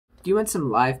Do you want some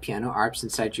live piano arps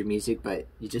inside your music, but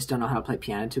you just don't know how to play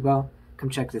piano too well? Come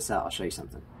check this out, I'll show you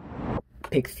something.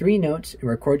 Pick 3 notes and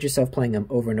record yourself playing them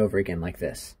over and over again like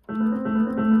this.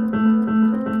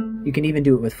 You can even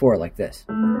do it with 4 like this.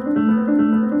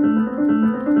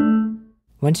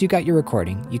 Once you got your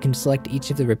recording, you can select each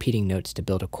of the repeating notes to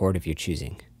build a chord of your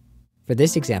choosing. For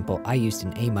this example, I used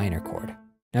an A minor chord.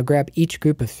 Now grab each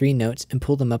group of 3 notes and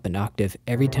pull them up an octave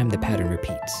every time the pattern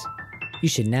repeats. You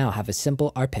should now have a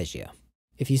simple arpeggio.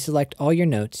 If you select all your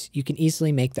notes, you can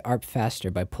easily make the arp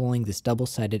faster by pulling this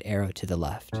double-sided arrow to the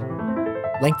left.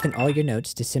 Lengthen all your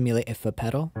notes to simulate a foot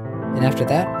pedal, and after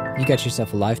that, you got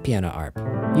yourself a live piano arp.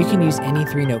 You can use any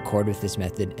 3-note chord with this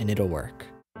method and it'll work.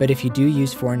 But if you do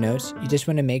use 4 notes, you just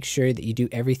want to make sure that you do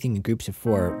everything in groups of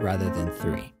 4 rather than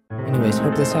 3. Anyways,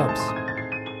 hope this helps.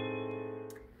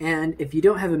 And if you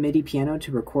don't have a MIDI piano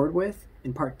to record with,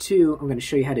 in part 2, I'm going to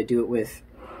show you how to do it with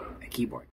a keyboard.